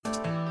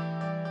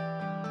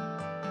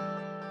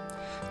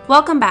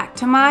Welcome back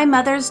to My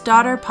Mother's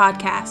Daughter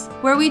podcast,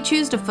 where we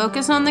choose to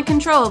focus on the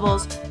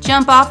controllables,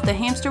 jump off the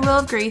hamster wheel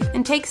of grief,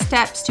 and take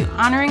steps to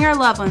honoring our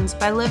loved ones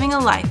by living a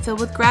life filled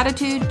with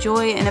gratitude,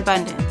 joy, and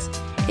abundance.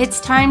 It's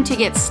time to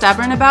get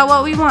stubborn about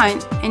what we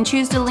want and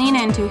choose to lean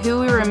into who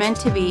we were meant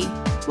to be,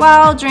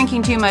 while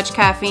drinking too much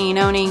caffeine,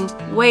 owning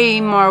way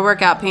more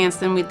workout pants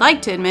than we'd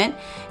like to admit,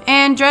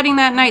 and dreading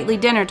that nightly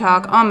dinner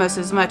talk almost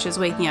as much as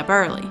waking up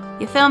early.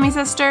 You feel me,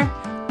 sister?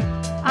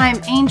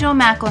 I'm Angel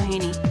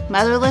McElhaney,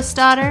 motherless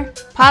daughter,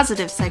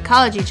 positive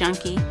psychology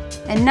junkie,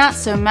 and not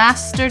so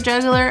master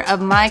juggler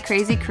of my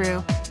crazy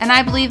crew. And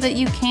I believe that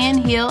you can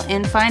heal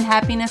and find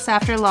happiness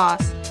after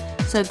loss.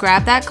 So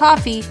grab that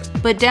coffee,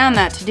 put down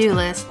that to-do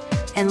list,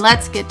 and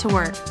let's get to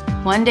work.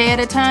 One day at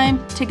a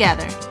time,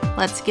 together.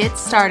 Let's get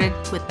started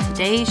with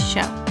today's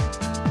show.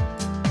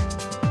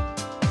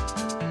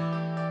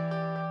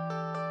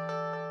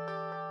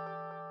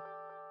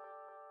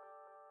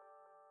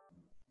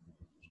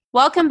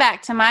 Welcome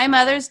back to My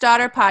Mother's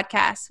Daughter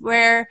podcast,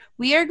 where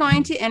we are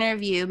going to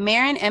interview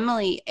Maren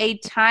Emily, a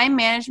time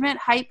management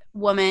hype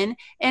woman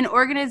and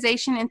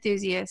organization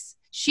enthusiast.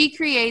 She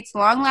creates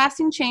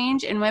long-lasting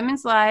change in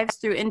women's lives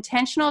through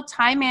intentional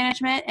time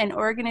management and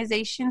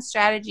organization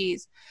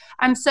strategies.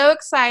 I'm so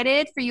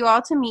excited for you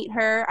all to meet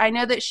her. I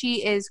know that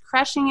she is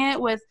crushing it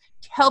with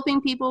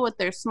helping people with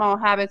their small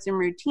habits and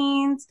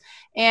routines,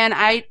 and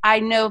I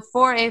know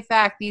for a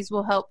fact these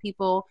will help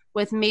people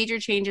with major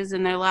changes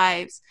in their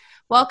lives.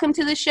 Welcome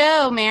to the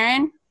show,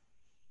 Maren.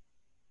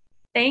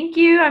 Thank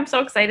you. I'm so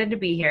excited to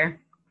be here.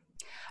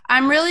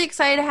 I'm really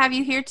excited to have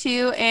you here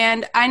too.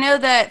 And I know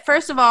that,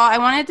 first of all, I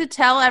wanted to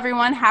tell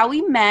everyone how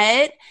we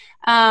met.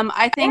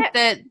 I think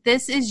that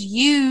this is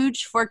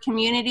huge for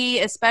community,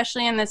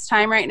 especially in this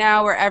time right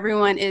now where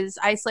everyone is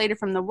isolated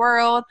from the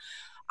world.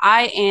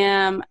 I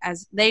am,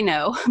 as they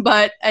know,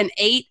 but an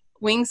 8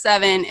 wing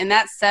 7, and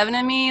that 7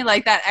 in me,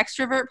 like that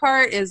extrovert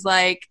part is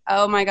like,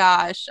 oh my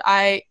gosh,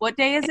 what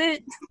day is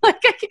it?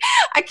 Like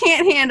I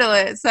can't handle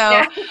it. So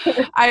yeah.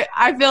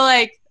 I feel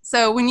like,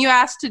 so when you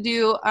asked to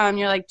do,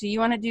 you're like, do you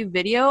want to do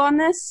video on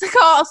this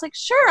call? I was like,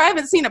 sure. I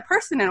haven't seen a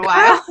person in a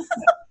while.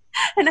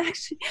 And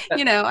actually,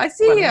 I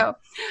see you. All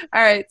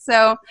right.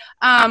 So,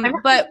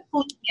 but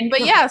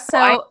yeah,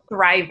 so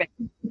thriving.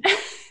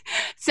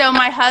 So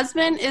my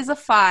husband is a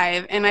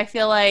 5, and I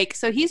feel like,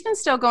 so he's been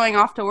still going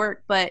off to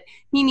work, but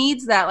he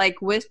needs that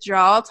like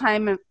withdrawal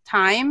time.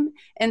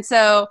 And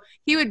so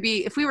he would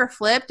be, if we were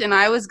flipped and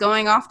I was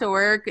going off to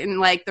work and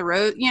like the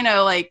road,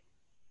 like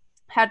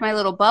had my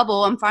little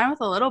bubble, I'm fine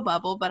with a little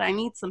bubble, but I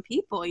need some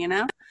people,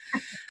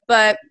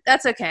 but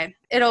that's okay.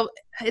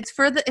 It's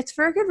for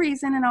a good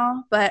reason and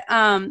all. But,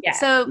 yeah.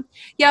 So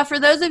yeah, for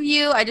those of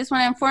you, I just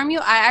want to inform you,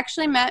 I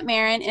actually met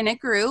Maren in a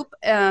group.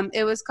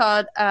 It was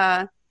called,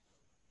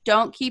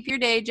 Don't Keep Your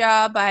Day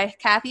Job by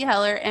Kathy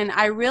Heller. And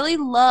I really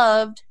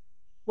loved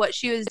what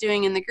she was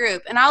doing in the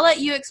group. And I'll let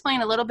you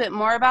explain a little bit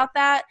more about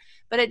that.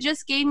 But it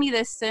just gave me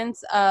this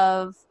sense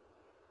of,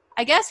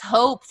 I guess,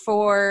 hope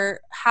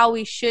for how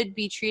we should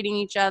be treating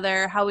each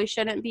other, how we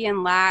shouldn't be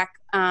in lack,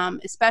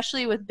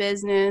 especially with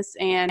business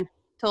and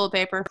toilet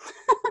paper,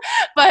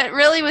 but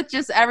really with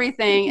just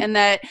everything. And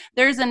that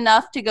there's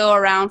enough to go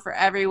around for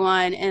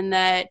everyone. And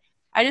that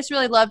I just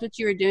really loved what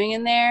you were doing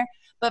in there.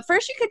 But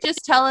first, you could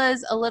just tell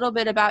us a little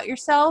bit about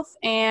yourself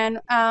and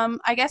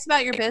I guess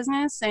about your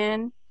business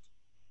and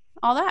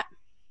all that.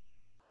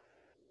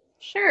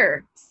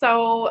 Sure.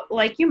 So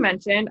like you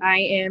mentioned, I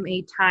am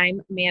a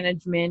time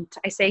management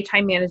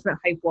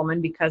hype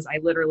woman because I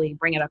literally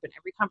bring it up in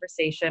every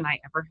conversation I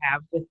ever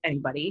have with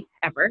anybody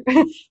ever.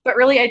 But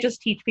really, I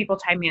just teach people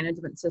time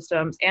management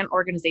systems and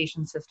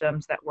organization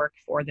systems that work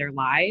for their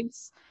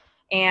lives.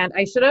 And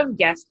I should have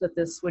guessed that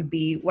this would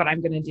be what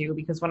I'm going to do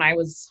because when I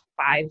was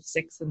 5,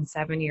 6, and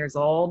 7 years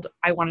old,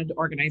 I wanted to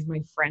organize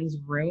my friends'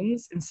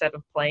 rooms instead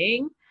of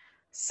playing.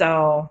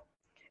 So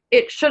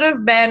it should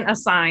have been a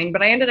sign,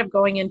 but I ended up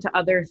going into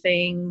other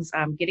things,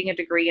 getting a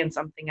degree in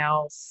something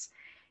else.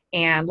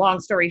 And long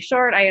story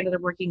short, I ended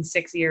up working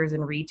 6 years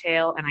in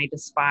retail, and I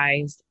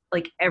despised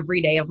like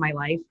every day of my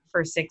life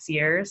for 6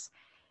 years.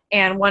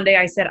 And one day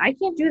I said, I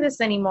can't do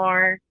this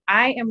anymore.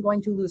 I am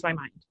going to lose my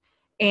mind.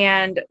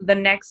 And the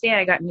next day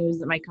I got news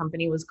that my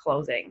company was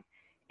closing.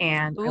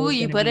 And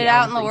you put it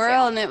out in the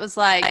world and it was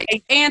like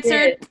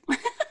answered.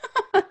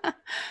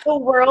 The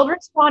world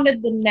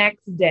responded the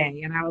next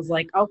day and I was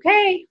like,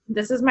 okay,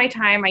 this is my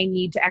time. I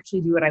need to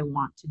actually do what I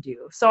want to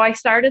do. So I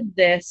started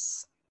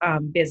this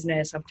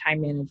business of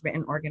time management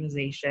and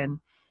organization.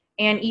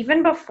 And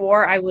even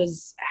before I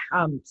was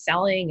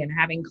selling and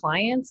having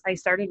clients, I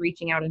started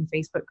reaching out in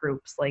Facebook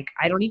groups. Like,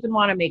 I don't even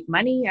want to make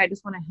money. I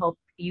just want to help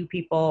you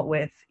people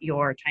with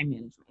your time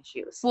management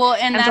issues. Well,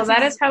 and so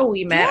that is how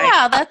we met.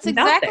 Yeah, that's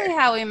exactly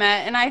how we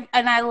met.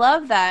 And I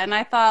love that. And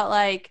I thought,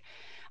 like,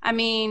 I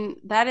mean,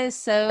 that is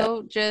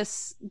so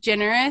just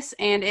generous,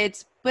 and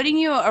it's putting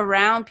you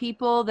around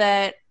people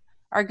that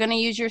are going to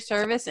use your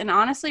service and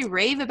honestly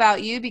rave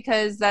about you,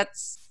 because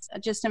that's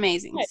just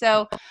amazing.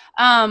 So,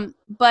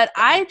 but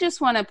I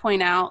just want to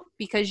point out,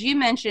 because you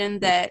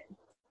mentioned that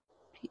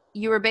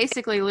you were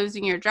basically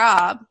losing your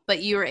job,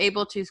 but you were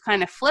able to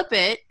kind of flip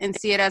it and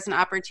see it as an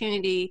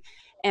opportunity.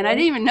 And I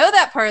didn't even know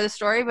that part of the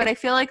story, but I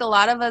feel like a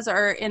lot of us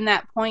are in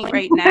that point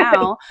right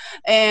now.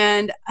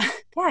 And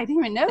yeah, I didn't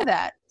even know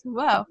that.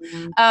 Wow.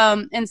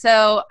 And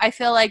so I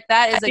feel like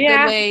that is a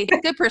good way,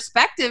 good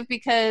perspective,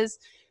 because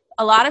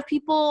a lot of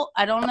people,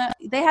 I don't know,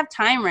 they have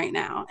time right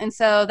now. And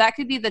so that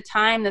could be the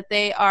time that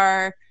they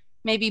are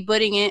maybe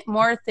putting in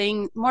more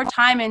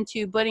time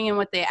into putting in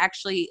what they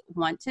actually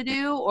want to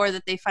do, or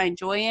that they find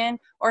joy in,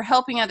 or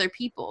helping other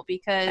people,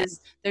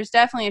 because there's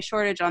definitely a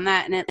shortage on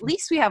that. And at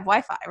least we have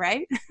Wi-Fi,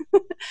 right?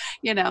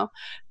 You know,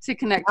 to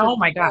connect. Oh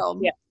my God.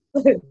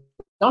 Yeah.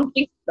 Don't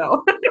think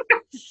so.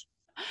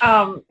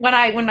 When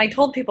I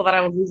told people that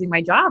I was losing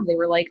my job, they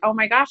were like, "Oh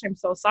my gosh, I'm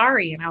so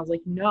sorry." And I was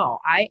like, "No,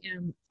 I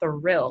am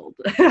thrilled.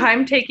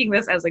 I'm taking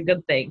this as a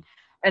good thing."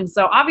 And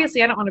so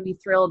obviously I don't want to be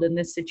thrilled in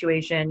this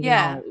situation, you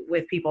know,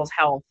 with people's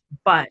health,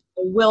 but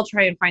I will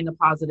try and find the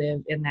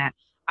positive in that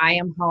I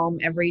am home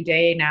every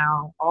day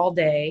now, all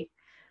day.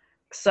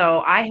 So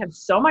I have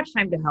so much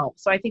time to help.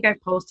 So I think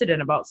I've posted in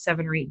about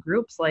 7 or 8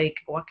 groups, like,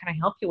 what can I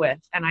help you with?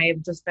 And I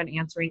have just been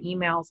answering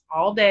emails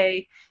all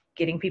day,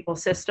 getting people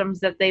systems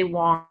that they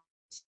want.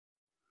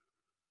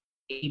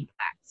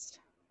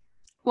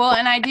 Well,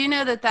 and I do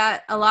know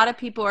that a lot of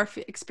people are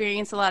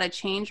experience a lot of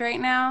change right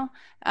now.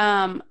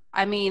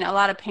 I mean, a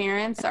lot of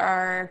parents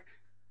are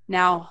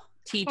now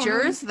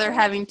teachers. They're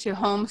having to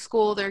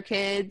homeschool their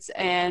kids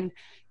and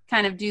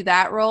kind of do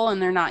that role,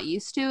 and they're not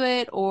used to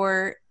it.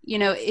 Or, you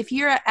know, if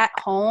you're at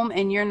home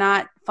and you're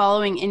not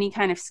following any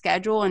kind of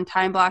schedule and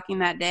time blocking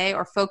that day,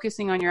 or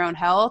focusing on your own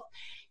health,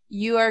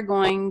 you are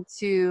going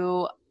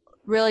to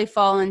really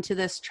fall into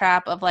this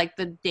trap of like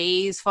the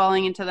days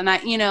falling into the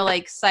night, you know,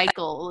 like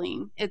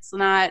cycling. It's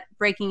not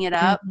breaking it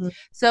up.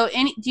 So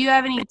do you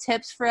have any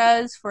tips for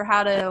us for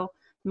how to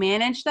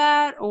manage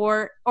that,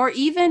 or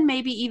even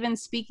maybe even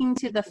speaking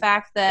to the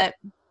fact that,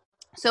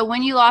 so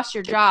when you lost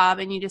your job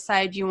and you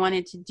decided you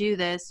wanted to do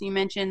this, you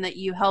mentioned that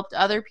you helped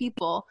other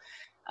people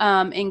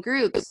in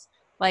groups.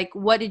 Like,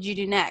 what did you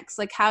do next?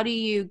 Like, how do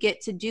you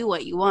get to do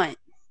what you want?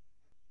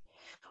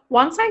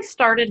 Once I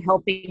started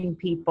helping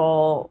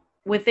people,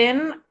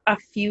 within a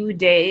few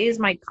days,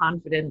 my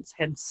confidence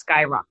had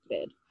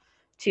skyrocketed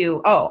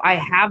to, oh, I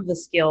have the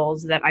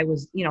skills that I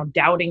was, you know,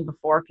 doubting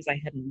before because I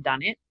hadn't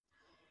done it.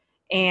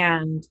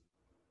 And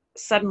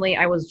suddenly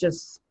I was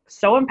just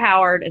so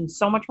empowered and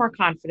so much more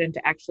confident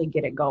to actually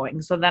get it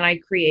going. So then I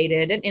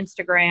created an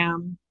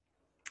Instagram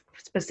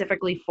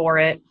specifically for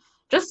it,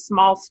 just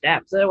small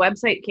steps. The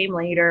website came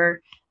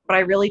later, but I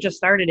really just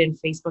started in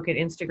Facebook and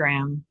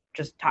Instagram,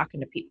 just talking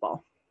to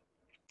people.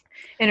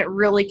 And it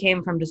really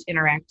came from just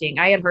interacting.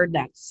 I had heard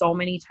that so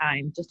many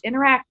times, just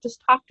interact,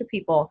 just talk to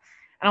people.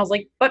 And I was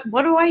like, but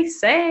what do I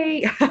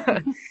say?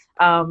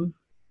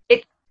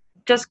 It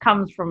just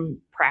comes from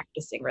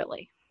practicing,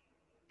 really.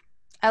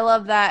 I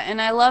love that.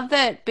 And I love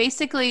that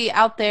basically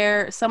out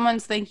there,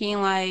 someone's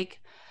thinking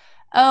like,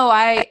 oh,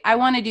 I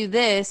want to do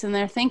this. And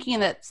they're thinking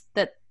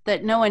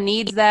that no one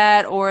needs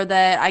that, or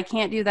that I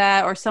can't do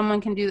that, or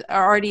someone can do, or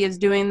already is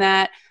doing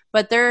that.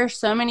 But there are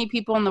so many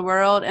people in the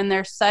world, and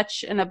there's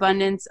such an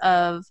abundance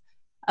of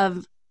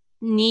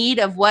need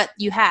of what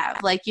you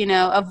have, like, you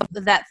know, of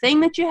that thing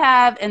that you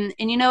have. And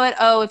you know what?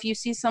 Oh, if you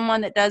see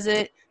someone that does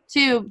it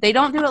too, they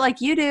don't do it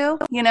like you do,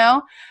 you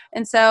know?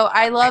 And so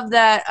I love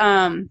that,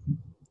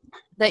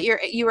 that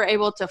you were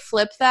able to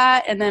flip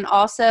that, and then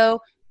also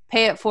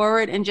pay it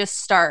forward and just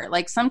start.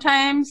 Like,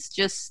 sometimes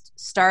just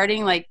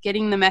starting, like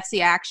getting the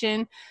messy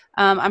action.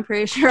 I'm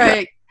pretty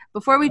sure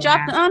before we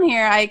jumped on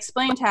here, I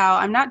explained how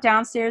I'm not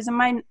downstairs in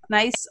my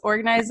nice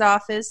organized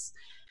office.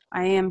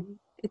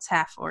 It's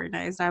half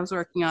organized. I was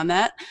working on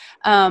that.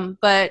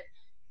 But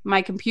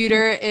my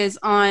computer is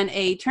on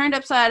a turned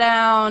upside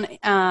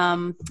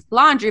down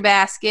laundry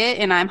basket,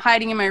 and I'm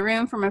hiding in my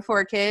room for my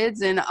 4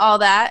 kids and all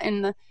that.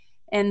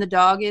 And the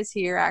dog is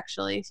here,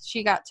 actually.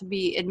 She got to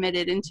be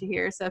admitted into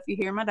here, so if you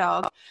hear my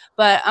dog.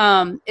 But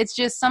it's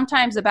just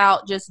sometimes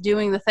about just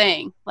doing the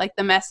thing, like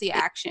the messy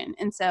action.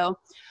 And so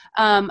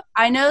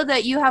I know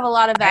that you have a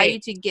lot of value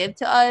to give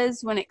to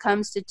us when it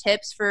comes to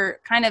tips for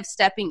kind of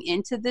stepping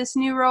into this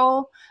new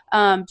role.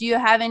 Do you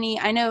have any?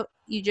 I know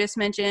you just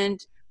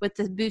mentioned with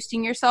the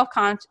boosting your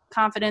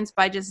self-confidence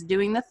by just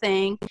doing the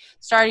thing,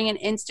 starting an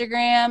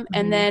Instagram,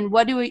 and then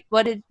what do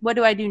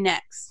I do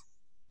next?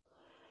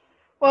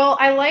 Well,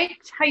 I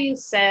liked how you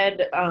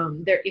said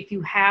if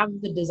you have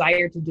the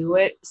desire to do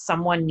it,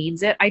 someone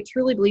needs it. I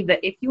truly believe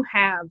that if you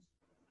have,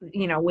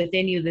 you know,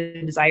 within you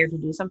the desire to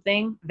do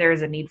something, there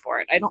is a need for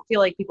it. I don't feel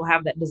like people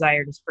have that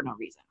desire just for no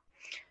reason.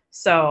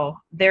 So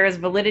there is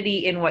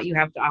validity in what you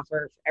have to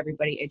offer for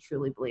everybody. I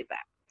truly believe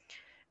that.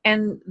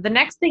 And the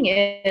next thing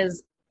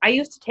is, I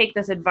used to take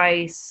this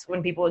advice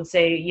when people would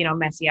say, you know,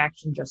 messy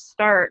action, just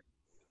start.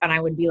 And I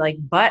would be like,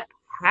 but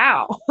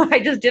how? I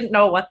just didn't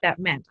know what that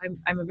meant.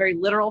 I'm a very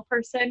literal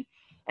person.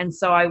 And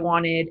so I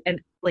wanted an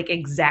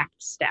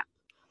exact step.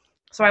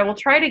 So I will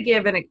try to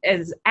give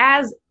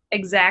as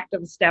exact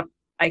of a step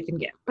I can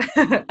give.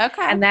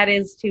 Okay. And that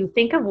is to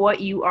think of what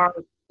you are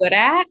good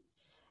at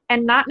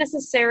and not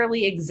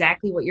necessarily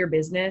exactly what your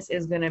business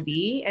is going to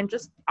be, and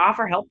just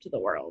offer help to the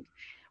world.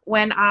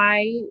 When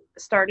I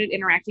started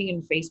interacting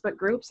in Facebook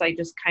groups, I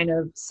just kind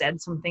of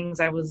said some things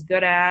I was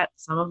good at.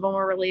 Some of them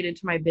were related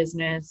to my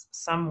business,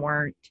 some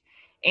weren't.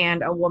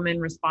 And a woman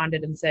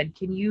responded and said,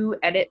 "Can you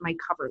edit my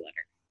cover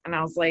letter?" And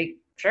I was like,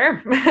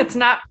 "Sure." It's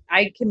not,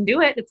 I can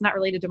do it. It's not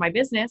related to my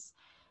business.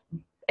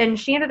 And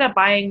she ended up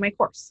buying my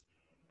course.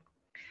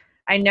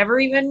 I never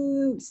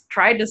even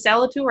tried to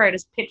sell it to her. I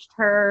just pitched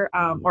her,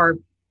 or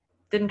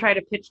didn't try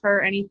to pitch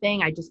her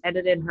anything. I just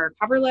edited her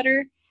cover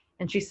letter,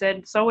 and she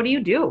said, "So what do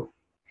you do?"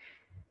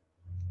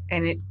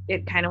 And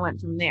it kind of went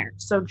from there.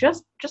 So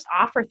just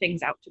offer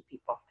things out to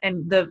people,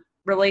 and the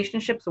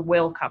relationships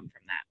will come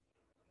from that.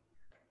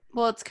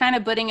 Well, it's kind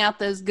of putting out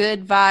those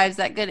good vibes,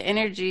 that good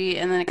energy,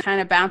 and then it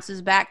kind of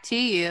bounces back to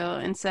you.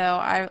 And so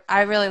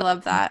I really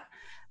love that.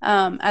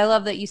 I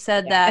love that you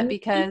said that,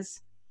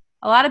 because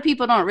a lot of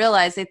people don't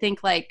realize, they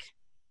think like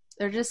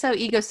they're just so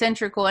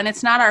egocentrical, and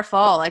it's not our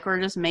fault. Like, we're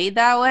just made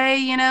that way,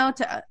 you know,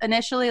 to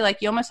initially, like,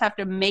 you almost have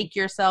to make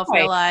yourself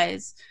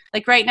realize,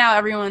 like, right now,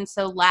 everyone's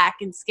so lack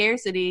in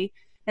scarcity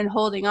and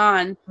holding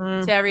on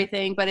to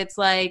everything, but it's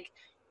like,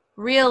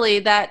 really,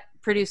 that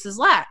produces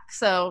lack.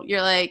 So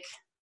you're like,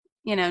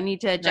 you know,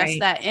 need to adjust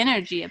that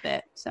energy a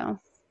bit. So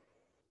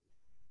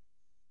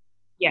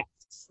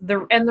yes, the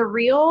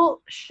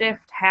real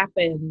shift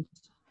happened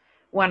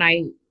when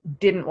I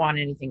didn't want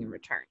anything in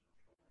return.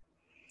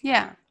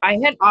 Yeah, I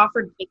had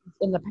offered things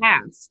in the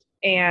past,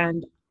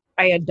 and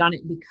I had done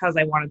it because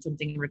I wanted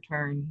something in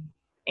return,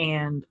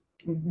 and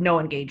no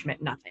engagement,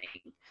 nothing.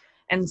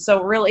 And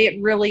so really, it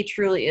really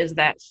truly is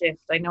that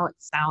shift. I know it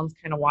sounds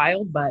kind of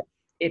wild, but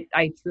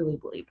I truly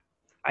believe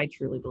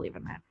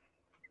in that.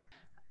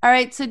 all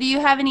right. So do you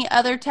have any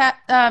other tips?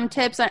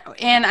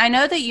 And I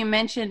know that you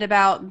mentioned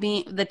about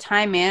the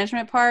time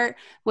management part,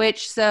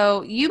 which,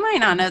 so you might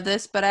not know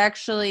this, but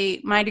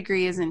actually my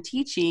degree is in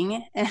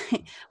teaching,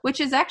 which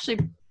is actually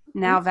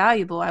now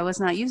valuable. I was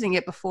not using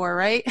it before,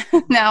 right?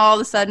 Now all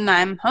of a sudden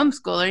I'm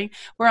homeschooling.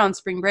 We're on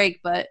spring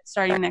break, but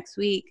starting next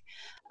week.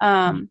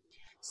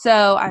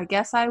 So I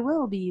guess I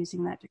will be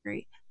using that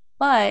degree.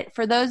 But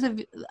for those of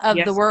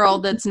the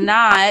world that's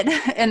not,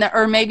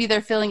 or maybe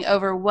they're feeling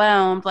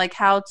overwhelmed, like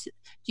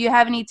do you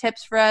have any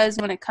tips for us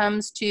when it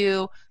comes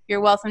to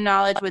your wealth of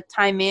knowledge with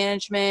time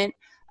management,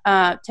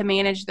 to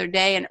manage their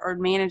day or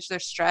manage their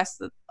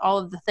stress, all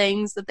of the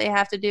things that they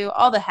have to do,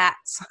 all the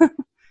hats?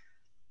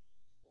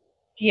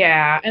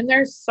 Yeah, and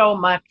there's so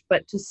much,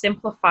 but to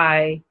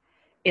simplify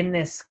in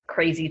this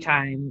crazy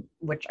time,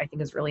 which I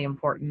think is really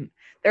important,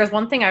 there's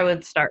one thing I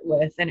would start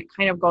with, and it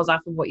kind of goes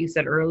off of what you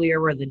said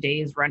earlier, where the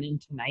days run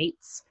into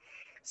nights.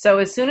 So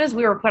as soon as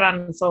we were put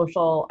on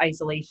social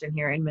isolation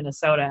here in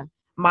Minnesota,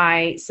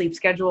 my sleep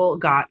schedule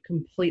got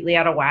completely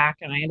out of whack,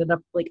 and I ended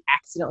up like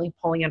accidentally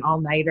pulling an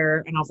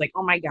all-nighter, and I was like,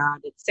 "Oh my God,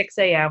 it's 6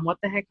 a.m. What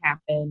the heck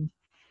happened?"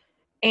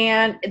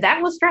 And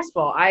that was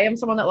stressful. I am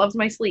someone that loves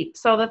my sleep.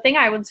 So the thing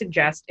I would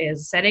suggest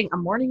is setting a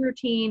morning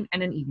routine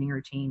and an evening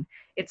routine.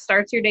 It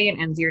starts your day and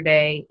ends your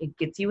day. It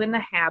gets you in the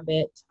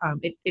habit.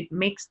 It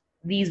makes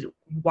these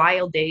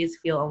wild days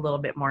feel a little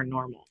bit more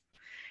normal.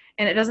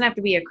 And it doesn't have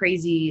to be a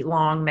crazy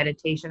long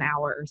meditation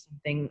hour or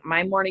something.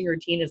 My morning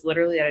routine is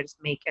literally that I just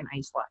make an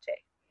iced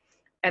latte.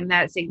 And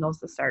that signals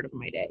the start of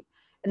my day.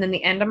 And then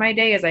the end of my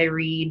day is I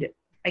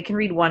can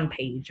read one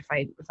page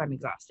if I'm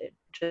exhausted.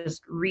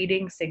 Just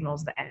reading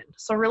signals the end.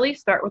 So really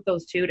start with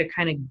those two to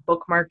kind of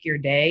bookmark your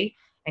day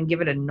and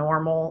give it a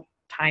normal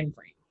time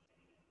frame.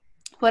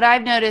 What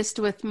I've noticed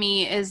with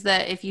me is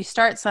that if you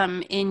start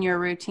some in your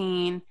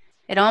routine,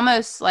 it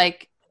almost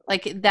like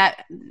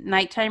that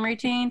nighttime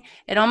routine,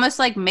 it almost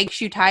like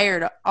makes you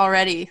tired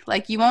already.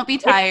 Like you won't be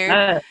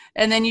tired.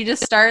 And then you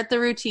just start the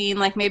routine.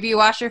 Like maybe you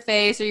wash your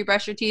face or you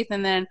brush your teeth.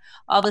 And then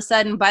all of a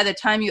sudden, by the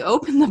time you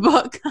open the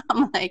book,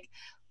 I'm like,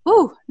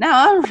 ooh,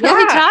 now I'm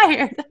really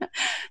tired.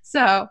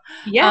 So,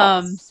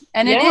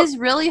 and it is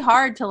really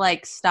hard to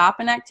like stop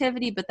an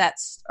activity,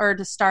 or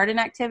to start an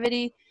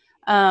activity.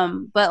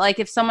 But like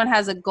if someone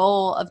has a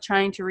goal of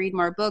trying to read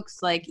more books,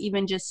 like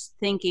even just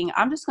thinking,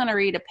 I'm just going to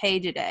read a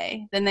page a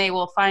day, then they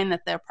will find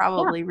that they're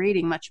probably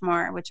reading much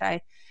more,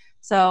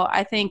 so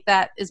I think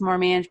that is more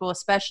manageable,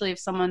 especially if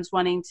someone's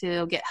wanting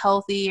to get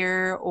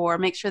healthier or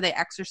make sure they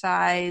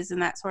exercise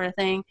and that sort of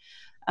thing.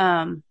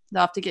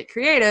 They'll have to get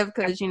creative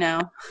because,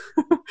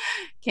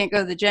 can't go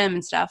to the gym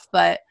and stuff.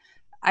 But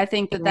I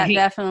think that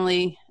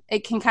definitely,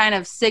 it can kind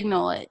of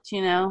signal it,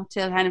 to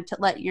kind of to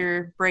let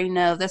your brain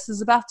know this is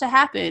about to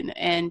happen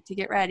and to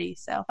get ready.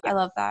 So I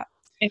love that.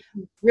 If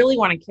you really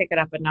want to kick it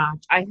up a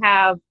notch, I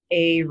have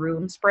a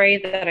room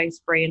spray that I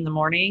spray in the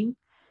morning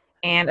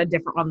and a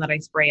different one that I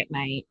spray at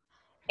night.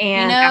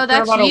 And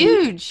that's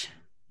huge.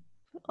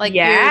 Like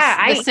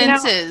the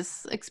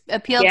senses,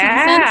 appeal to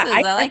the senses.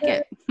 I like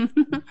it.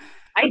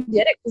 I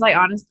did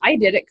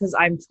it because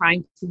I'm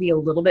trying to be a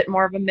little bit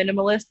more of a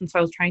minimalist. And so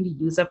I was trying to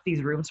use up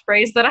these room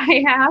sprays that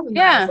I have. And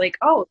I was like,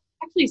 oh, it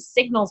actually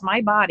signals my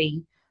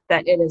body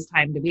that it is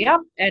time to be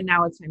up and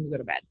now it's time to go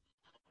to bed.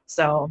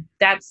 So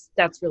that's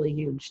really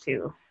huge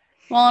too.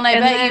 Well, and I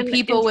And bet you then in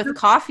people with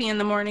coffee in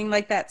the morning,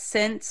 like that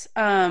scent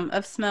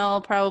of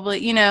smell,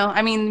 probably,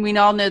 I mean, we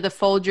all know the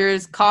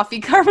Folgers coffee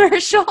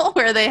commercial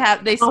where they oh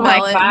my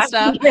smell it and gosh,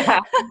 stuff. yeah,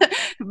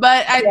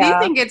 But I do yeah.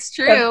 think it's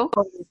That's true.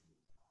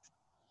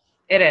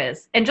 It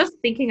is. And just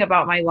thinking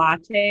about my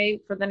latte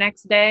for the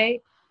next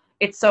day,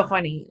 it's so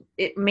funny.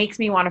 It makes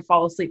me want to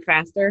fall asleep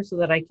faster so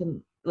that I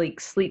can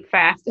like sleep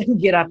fast and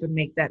get up and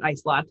make that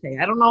iced latte.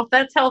 I don't know if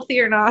that's healthy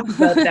or not,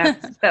 but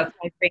that's my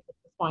thing at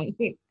this point.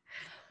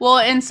 Well,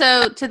 and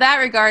so to that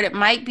regard, it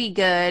might be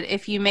good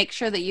if you make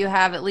sure that you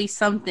have at least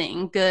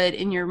something good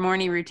in your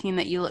morning routine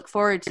that you look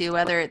forward to,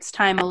 whether it's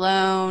time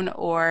alone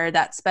or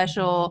that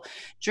special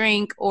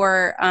drink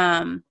or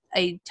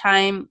a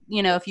time,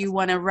 if you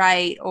want to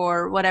write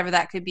or whatever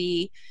that could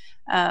be,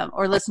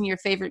 or listen to your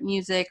favorite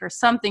music or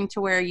something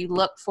to where you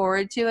look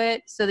forward to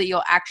it so that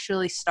you'll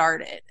actually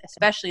start it,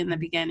 especially in the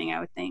beginning, I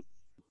would think.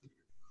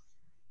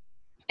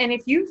 And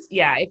if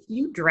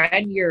you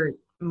dread your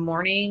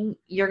morning,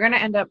 you're going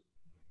to end up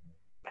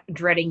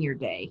dreading your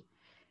day.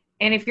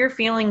 And if you're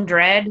feeling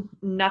dread,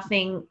 I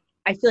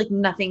feel like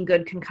nothing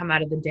good can come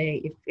out of the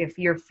day if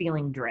you're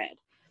feeling dread.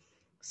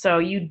 So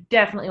you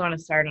definitely want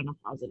to start on a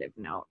positive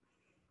note.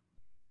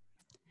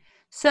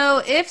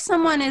 So if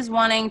someone is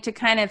wanting to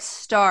kind of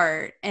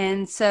start,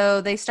 and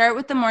so they start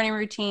with the morning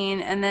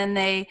routine and then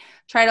they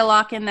try to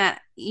lock in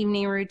that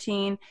evening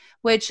routine,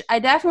 which I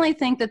definitely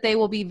think that they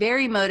will be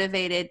very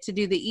motivated to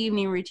do the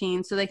evening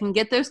routine so they can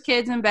get those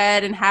kids in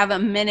bed and have a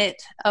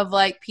minute of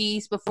like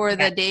peace before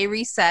the day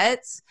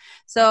resets.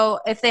 So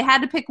if they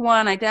had to pick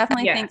one, I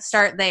definitely think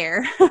start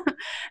there.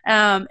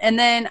 And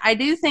then I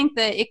do think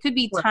that it could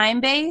be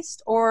time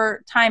based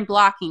or time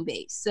blocking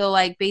based. So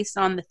like based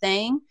on the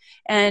thing.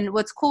 And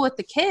what's cool with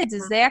the kids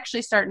is they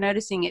actually start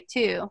noticing it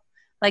too,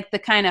 like the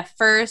kind of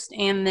first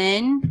and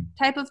then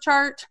type of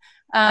chart.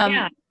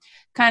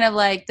 Kind of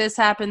like this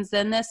happens,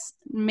 then this,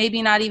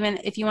 maybe not even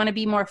if you want to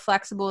be more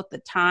flexible with the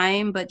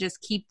time, but just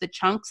keep the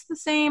chunks the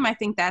same. I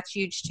think that's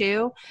huge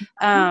too.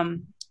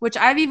 Which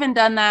I've even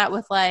done that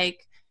with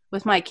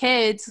my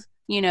kids.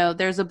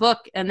 There's a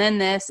book and then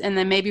this, and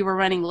then maybe we're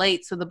running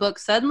late. So the book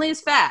suddenly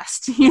is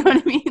fast. You know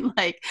what I mean?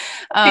 Like,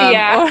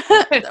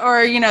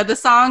 or the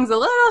song's a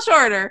little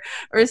shorter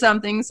or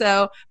something.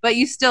 So, but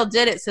you still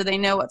did it. So they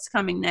know what's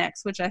coming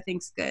next, which I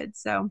think's good.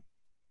 So,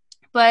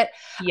 but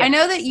I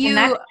know that you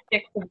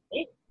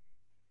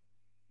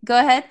go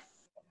ahead.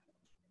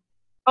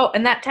 Oh,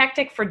 and that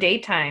tactic for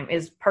daytime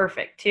is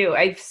perfect too.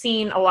 I've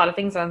seen a lot of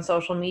things on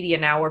social media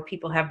now where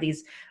people have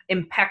these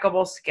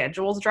impeccable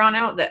schedules drawn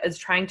out that is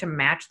trying to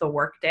match the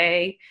work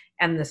day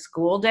and the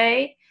school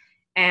day.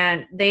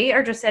 And they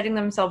are just setting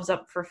themselves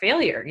up for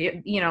failure.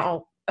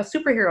 A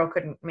superhero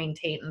couldn't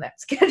maintain that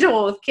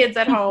schedule with kids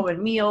at home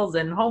and meals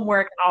and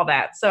homework and all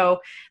that. So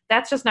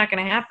that's just not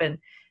going to happen.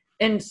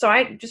 And so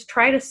I just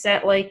try to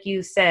set, like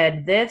you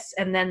said, this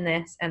and then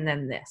this and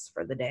then this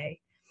for the day.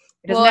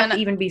 It doesn't have to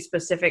even be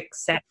specific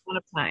set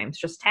amount of times,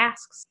 just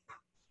tasks.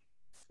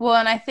 Well,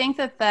 and I think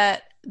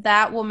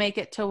that will make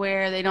it to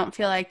where they don't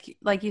feel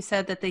like you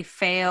said, that they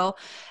fail,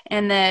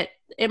 and that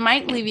it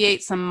might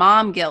alleviate some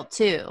mom guilt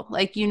too.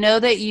 Like,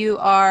 that you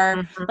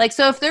are like,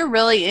 so if they're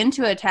really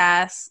into a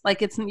task,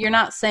 like you're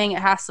not saying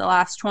it has to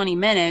last 20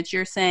 minutes.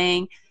 You're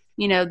saying,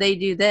 they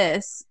do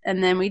this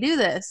and then we do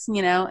this,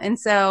 and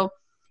so,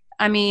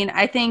 I mean,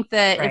 I think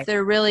that if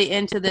they're really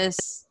into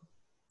this,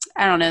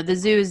 I don't know, the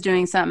zoo is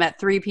doing something at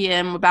 3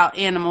 p.m. about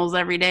animals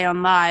every day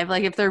on live.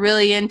 Like if they're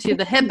really into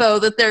the hippo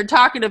that they're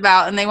talking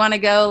about and they want to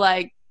go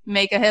like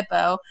make a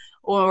hippo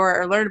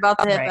or learn about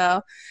the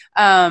hippo.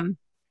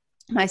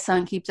 My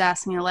son keeps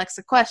asking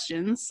Alexa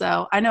questions,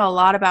 so I know a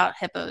lot about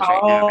hippos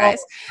right now,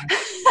 guys.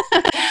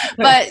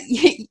 But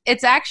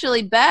it's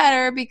actually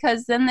better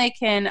because then they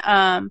can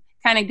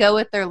kind of go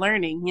with their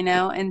learning,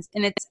 and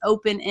it's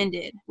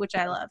open-ended, which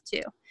I love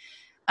too.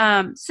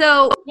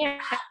 So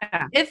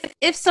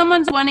if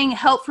someone's wanting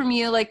help from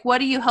you, like what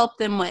do you help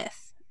them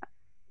with?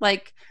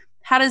 Like,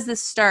 how does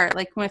this start?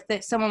 Like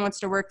if someone wants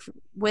to work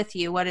with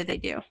you, what do they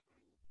do?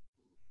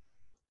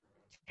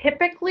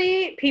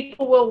 Typically,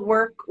 people will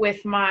work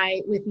with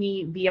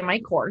me via my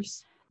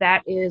course.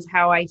 That is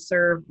how I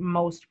serve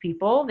most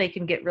people. They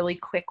can get really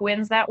quick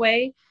wins that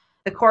way.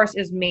 The course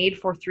is made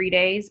for 3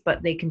 days,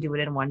 but they can do it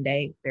in 1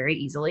 day very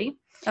easily.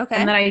 Okay.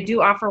 And then I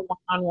do offer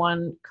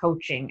one-on-one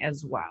coaching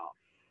as well,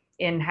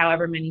 in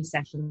however many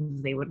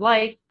sessions they would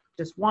like,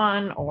 just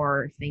one,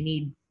 or if they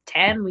need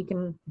 10, we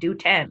can do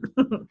 10.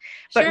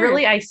 But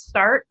really, I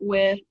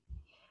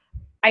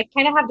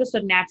kind of have just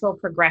a natural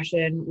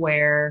progression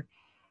where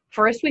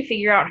first we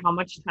figure out how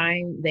much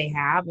time they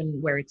have and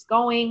where it's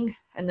going.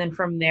 And then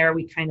from there,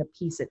 we kind of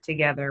piece it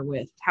together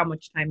with how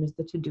much time is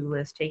the to-do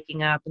list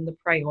taking up and the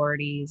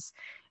priorities.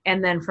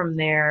 And then from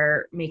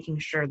there, making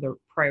sure the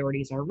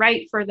priorities are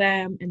right for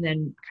them and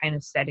then kind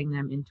of setting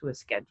them into a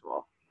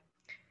schedule.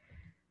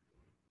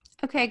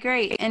 Okay,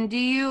 great. And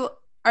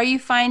are you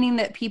finding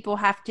that people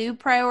have to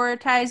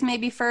prioritize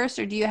maybe first,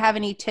 or do you have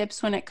any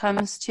tips when it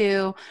comes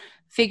to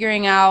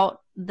figuring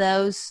out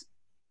the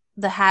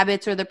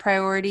habits or the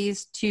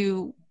priorities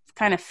to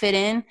kind of fit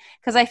in,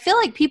 because I feel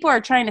like people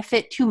are trying to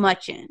fit too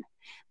much in.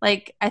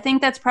 Like, I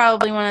think that's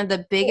probably one of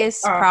the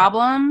biggest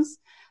problems.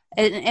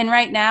 And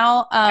right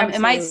now,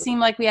 it might seem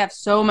like we have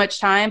so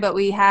much time, but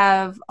we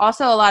have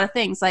also a lot of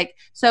things. Like,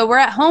 so we're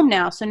at home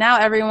now. So now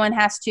everyone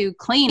has to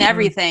clean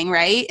everything,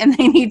 right? And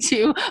they need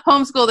to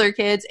homeschool their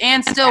kids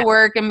and still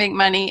work and make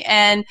money.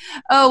 And,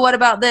 oh, what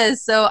about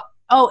this? So,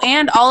 oh,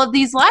 and all of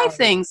these live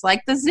things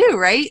like the zoo,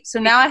 right? So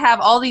now I have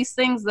all these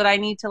things that I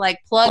need to like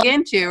plug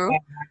into.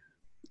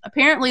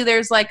 Apparently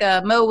there's like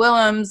a Mo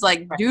Willems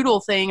like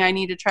doodle thing I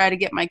need to try to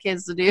get my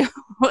kids to do.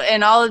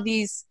 And all of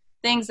these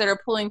things that are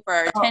pulling for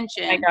our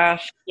attention. Oh my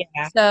gosh.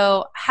 Yeah.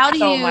 So how do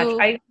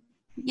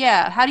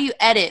how do you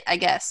edit, I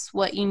guess,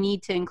 what you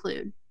need to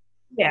include?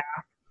 Yeah.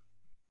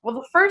 Well,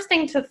 the first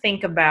thing to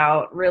think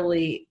about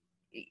really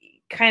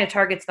kind of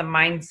targets the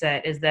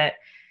mindset is that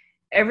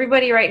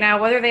everybody right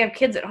now, whether they have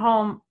kids at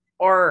home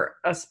or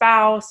a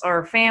spouse or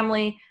a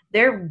family,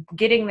 they're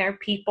getting their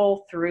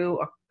people through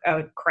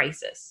a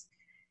crisis.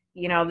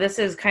 You know, this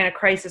is kind of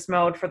crisis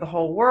mode for the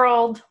whole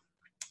world.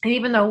 And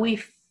even though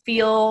we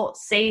feel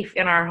safe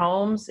in our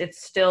homes,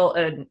 it's still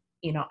an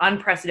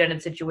unprecedented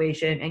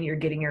situation, and you're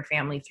getting your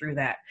family through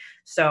that.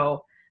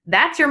 So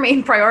that's your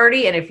main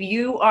priority. And if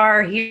you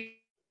are here,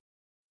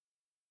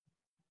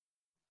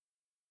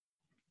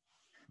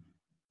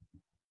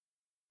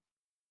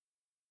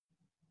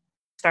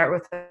 start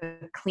with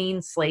a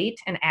clean slate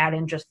and add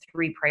in just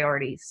 3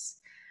 priorities.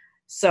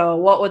 So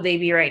what would they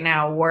be right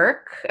now?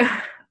 Work,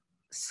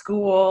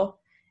 school,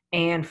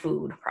 and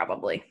food,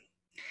 probably.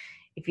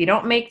 If you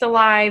don't make the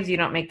lives, you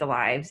don't make the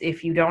lives.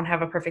 If you don't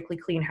have a perfectly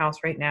clean house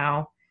right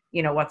now,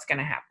 you know, what's going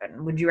to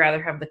happen? Would you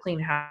rather have the clean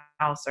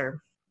house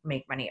or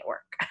make money at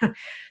work?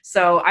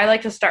 So I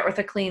like to start with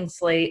a clean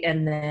slate.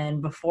 And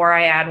then before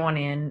I add one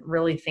in,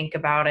 really think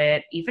about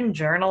it, even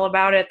journal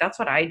about it. That's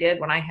what I did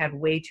when I had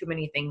way too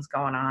many things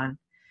going on.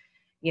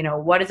 You know,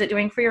 what is it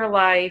doing for your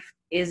life?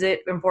 Is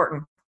it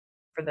important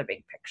for the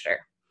big picture?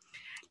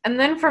 And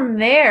then from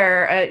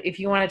there, if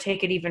you want to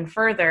take it even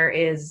further,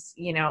 is,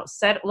 you know,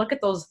 look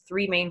at those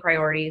 3 main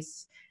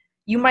priorities.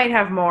 You might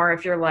have more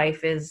if your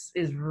life is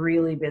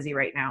really busy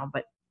right now,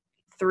 but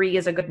 3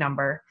 is a good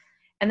number.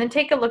 And then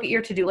take a look at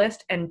your to-do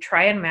list and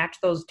try and match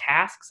those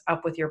tasks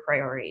up with your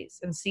priorities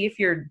and see if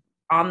you're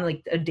on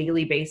like a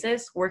daily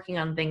basis working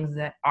on things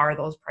that are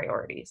those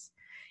priorities.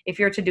 If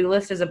your to-do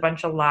list is a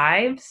bunch of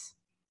lives,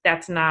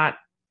 that's not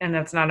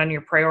on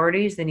your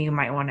priorities, then you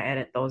might want to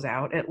edit those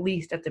out, at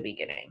least at the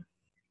beginning.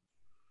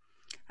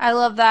 I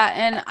love that.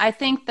 And I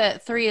think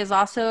that 3 is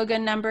also a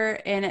good number,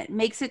 and it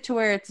makes it to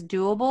where it's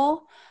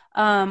doable.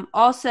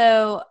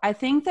 Also, I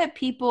think that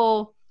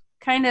people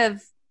kind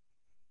of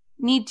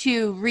need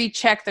to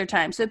recheck their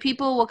time. So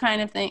people will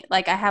kind of think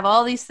like, I have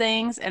all these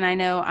things and I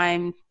know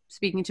I'm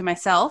speaking to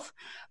myself,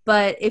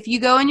 but if you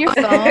go in your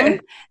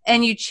phone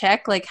and you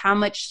check like how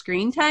much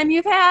screen time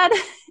you've had,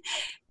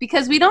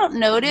 because we don't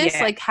notice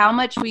like how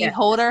much we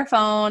hold our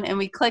phone and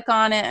we click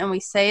on it and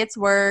we say it's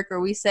work or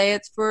we say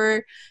it's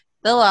for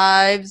the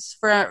lives,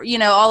 for, you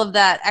know, all of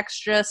that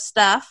extra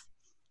stuff,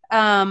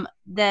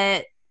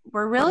 that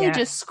we're really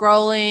just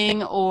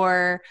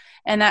scrolling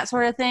and that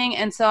sort of thing.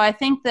 And so I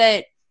think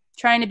that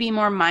trying to be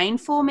more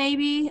mindful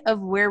maybe of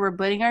where we're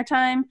putting our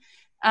time.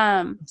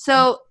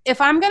 So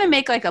if I'm going to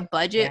make like a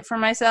budget for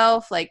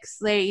myself, like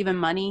say even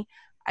money,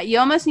 you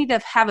almost need to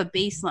have a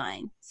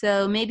baseline.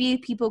 So maybe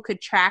people could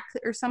track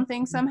or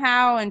something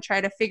somehow and try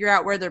to figure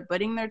out where they're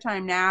putting their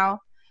time now.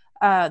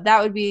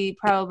 That would be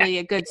probably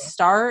a good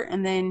start,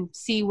 and then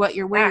see where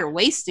you're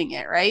wasting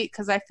it, right?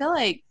 Because I feel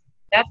like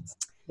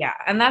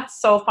and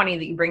that's so funny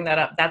that you bring that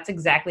up. That's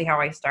exactly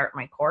how I start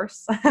my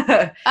course.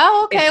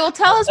 Oh, okay. Well,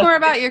 tell us more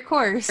about your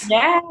course.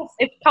 Yes,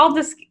 it's called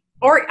this,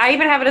 or I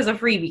even have it as a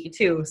freebie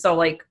too. So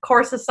like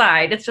course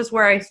aside, it's just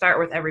where I start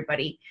with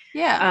everybody.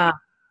 Yeah.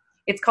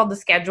 It's called the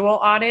Schedule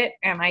Audit,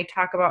 and I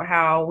talk about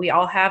how we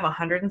all have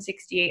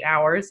 168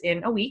 hours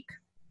in a week.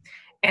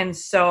 And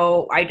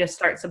so I just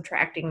start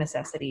subtracting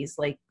necessities,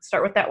 like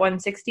start with that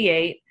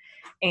 168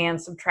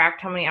 and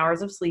subtract how many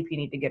hours of sleep you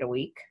need to get a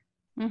week.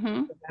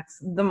 Mm-hmm. That's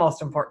the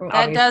most important.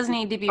 That does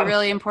need to be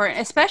really important,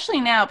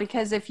 especially now,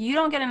 because if you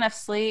don't get enough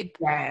sleep,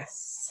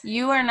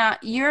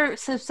 you're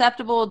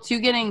susceptible to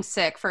getting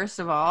sick, first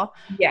of all.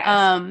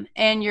 Yes.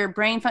 And your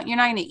brain, you're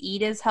not going to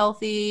eat as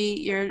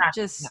healthy. And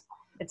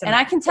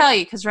I can tell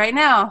you, because right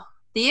now,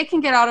 Thea can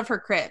get out of her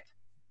crib.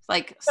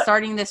 Like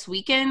starting this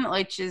weekend,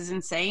 which is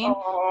insane.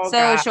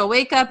 She'll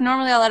wake up.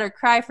 Normally I let her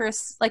cry for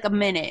like a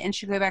minute and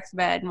she'll go back to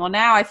bed. And well,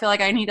 now I feel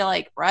like I need to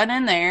like run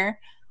in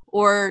there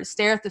or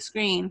stare at the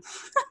screen.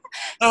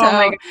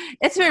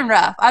 It's been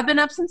rough. I've been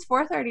up since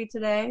 4:30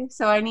 today.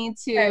 So I need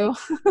to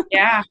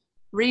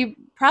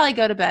probably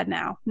go to bed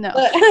now. No.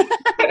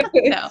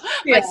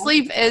 But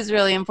sleep is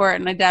really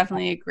important. I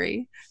definitely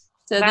agree.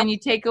 So then you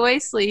take away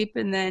sleep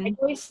and then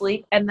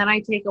I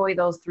take away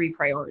those 3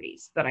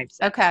 priorities that I've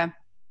said. Okay.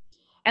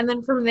 And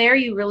then from there,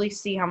 you really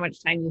see how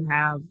much time you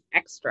have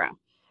extra.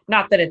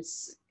 Not that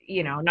it's,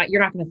 you're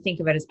not going to think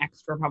of it as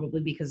extra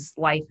probably because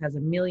life has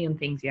a million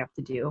things you have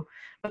to do,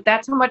 but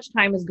that's how much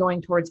time is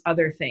going towards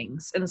other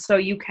things. And so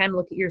you can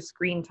look at your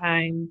screen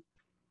time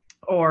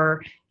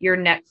or your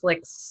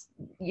Netflix,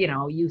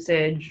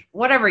 usage,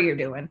 whatever you're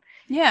doing.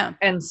 Yeah.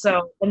 And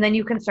then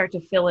you can start to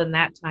fill in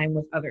that time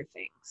with other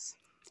things.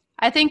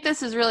 I think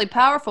this is really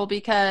powerful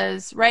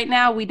because right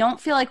now we don't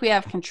feel like we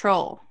have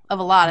control of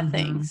a lot of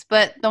things.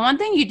 But the one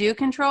thing you do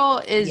control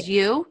is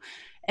you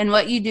and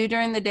what you do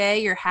during the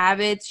day, your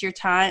habits, your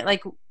time,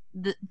 like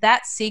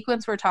that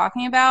sequence we're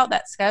talking about,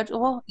 that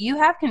schedule, you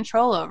have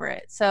control over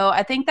it. So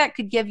I think that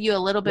could give you a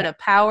little bit of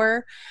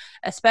power,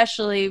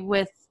 especially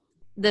with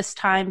this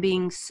time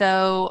being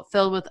so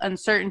filled with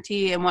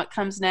uncertainty and what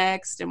comes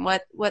next and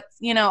what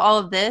all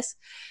of this.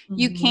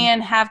 You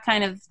can have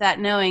kind of that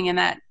knowing, and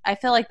that I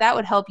feel like that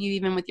would help you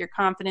even with your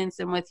confidence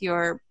and with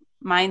your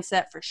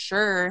mindset for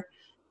sure,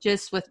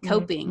 just with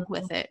coping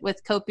with it,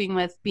 with coping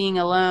with being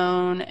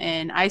alone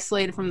and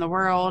isolated from the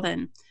world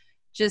and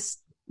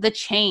just the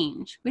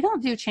change. We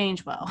don't do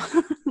change well,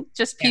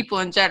 just people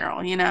in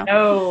general,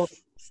 No.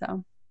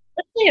 So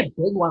especially a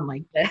big one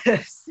like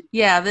this.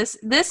 Yeah, this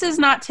is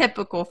not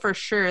typical for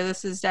sure.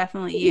 This is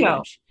definitely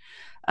huge.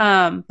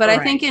 But I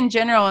think in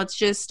general, it's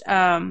just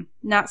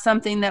not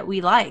something that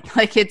we like.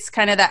 Like it's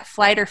kind of that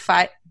flight or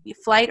fight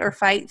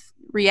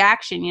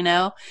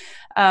reaction,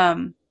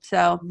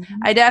 So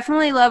I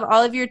definitely love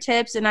all of your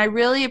tips, and I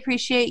really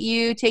appreciate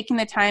you taking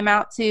the time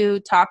out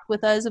to talk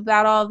with us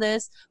about all of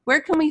this.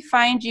 Where can we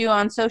find you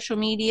on social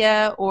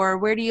media, or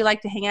where do you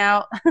like to hang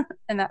out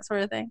and that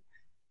sort of thing?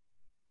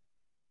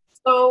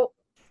 So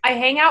I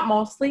hang out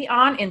mostly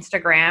on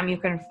Instagram. You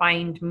can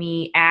find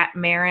me at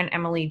Marin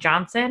Emily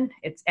Johnson.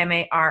 It's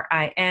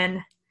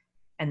Marin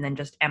and then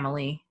just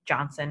Emily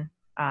Johnson,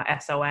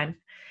 SON.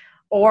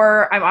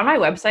 Or I'm on my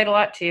website a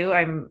lot too.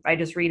 I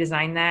just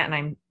redesigned that and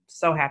I'm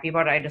so happy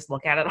about it. I just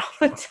look at it all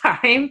the time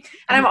and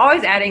I'm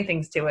always adding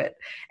things to it.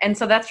 And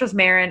so that's just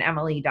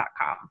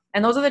marinemily.com.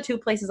 And those are the two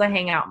places I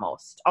hang out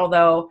most.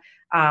 Although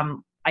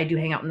I do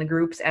hang out in the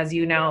groups, as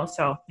you know,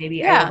 so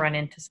maybe I will run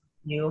into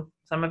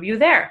some of you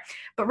there.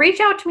 But reach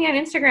out to me on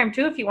Instagram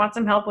too if you want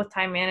some help with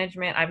time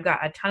management. I've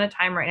got a ton of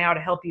time right now to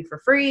help you for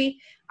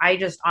free. I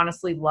just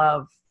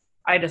love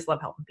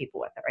helping people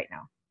with it right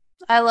now.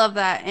 I love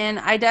that. And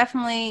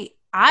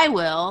I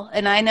will.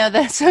 And I know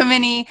that so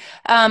many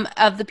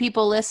of the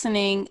people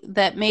listening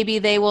that maybe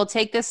they will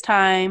take this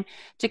time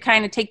to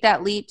kind of take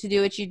that leap to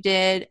do what you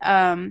did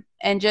and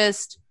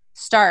just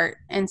start.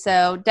 And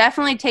so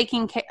definitely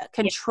taking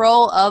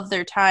control of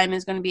their time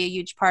is going to be a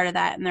huge part of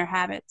that and their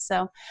habits.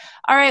 So,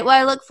 all right. Well,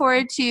 I look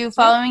forward to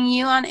following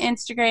you on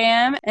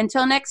Instagram.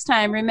 Until next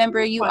time,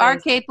 remember, you are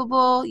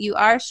capable, you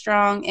are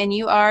strong, and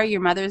you are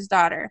your mother's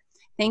daughter.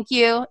 Thank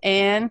you.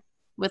 And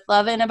with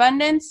love and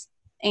abundance,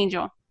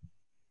 Angel.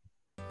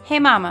 Hey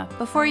mama,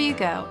 before you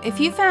go, if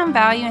you found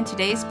value in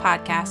today's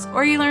podcast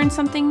or you learned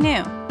something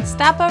new,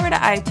 stop over to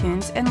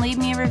iTunes and leave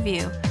me a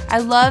review. I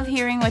love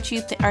hearing what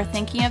you are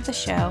thinking of the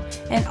show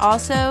and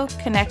also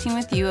connecting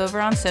with you over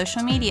on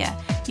social media.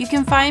 You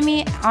can find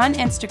me on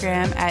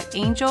Instagram at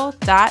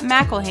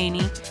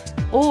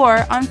angel.mcelhaney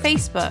or on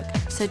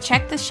Facebook. So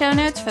check the show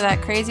notes for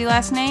that crazy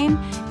last name.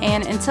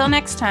 And until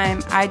next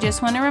time, I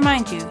just want to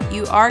remind you,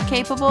 you are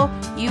capable,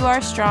 you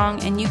are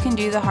strong, and you can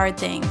do the hard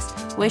things.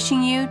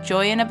 Wishing you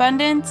joy and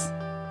abundance,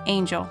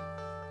 Angel.